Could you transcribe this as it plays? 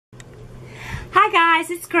Hi guys,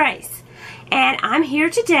 it's Grace, and I'm here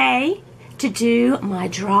today to do my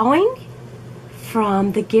drawing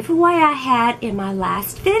from the giveaway I had in my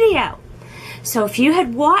last video. So if you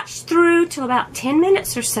had watched through till about 10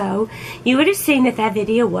 minutes or so, you would have seen that that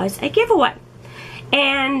video was a giveaway.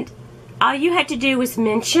 And all you had to do was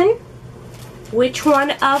mention which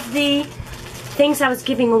one of the things I was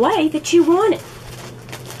giving away that you wanted.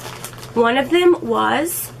 One of them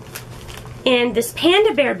was in this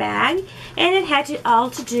panda bear bag, and it had all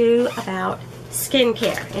to do about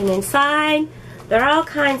skincare. And inside, there are all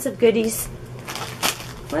kinds of goodies.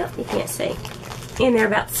 Well, you can't see. In there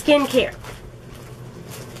about skincare.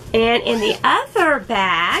 And in the other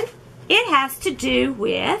bag, it has to do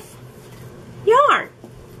with yarn.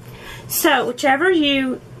 So whichever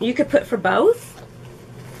you could put for both.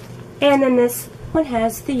 And then this one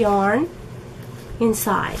has the yarn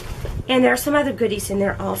inside. And there are some other goodies in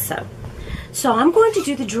there also. So I'm going to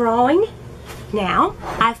do the drawing now.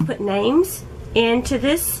 I've put names into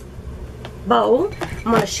this bowl.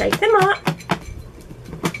 I'm going to shake them up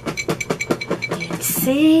and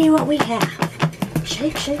see what we have.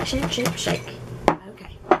 Shake, shake, shake, shake, shake.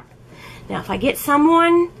 Okay. Now if I get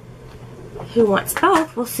someone who wants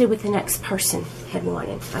both, we'll see what the next person had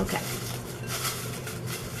wanted. Okay.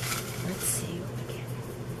 Let's see what we get.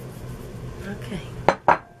 Okay.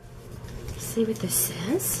 Let's see what this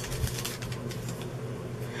says.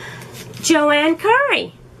 Joanne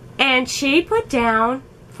Curry, and she put down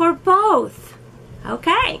for both.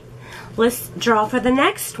 Okay, let's draw for the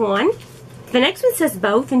next one. The next one says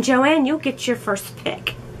both, and Joanne, you'll get your first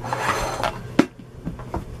pick.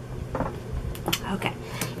 Okay,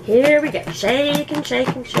 here we go. Shake and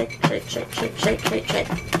shake and shake, shake, shake, shake, shake, shake, shake.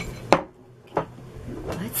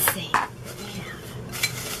 Let's see what we have.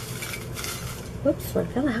 Whoops, one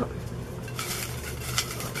fell out.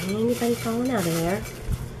 Anybody falling out of there?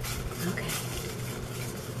 Okay.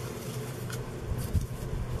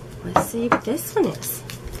 Let's see what this one is.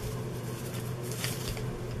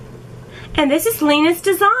 And this is Lena's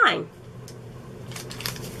design.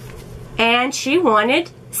 And she wanted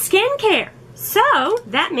skincare. So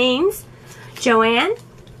that means, Joanne,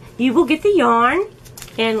 you will get the yarn.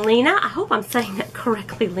 And Lena, I hope I'm saying that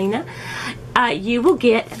correctly, Lena, you will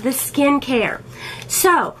get the skincare.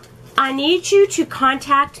 So I need you to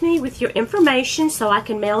contact me with your information so I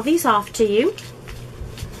can mail these off to you.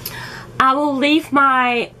 I will leave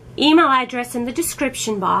my email address in the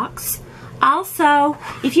description box. Also,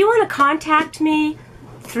 if you want to contact me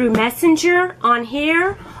through Messenger on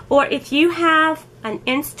here, or if you have an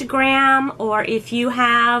Instagram, or if you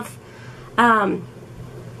have Ravelry,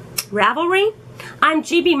 I'm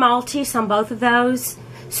gbmaltese on both of those.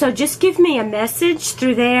 So just give me a message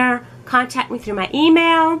through there. Contact me through my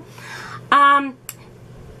email.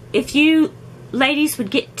 If you ladies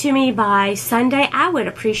would get to me by Sunday, I would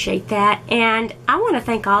appreciate that. And I want to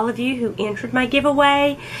thank all of you who entered my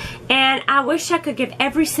giveaway. And I wish I could give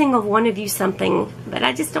every single one of you something, but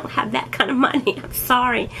I just don't have that kind of money. I'm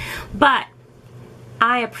sorry. But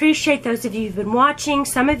I appreciate those of you who've been watching.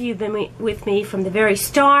 Some of you have been with me from the very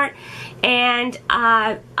start. And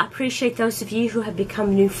I appreciate those of you who have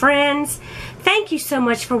become new friends. Thank you so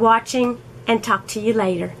much for watching, and talk to you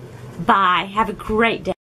later. Bye. Have a great day.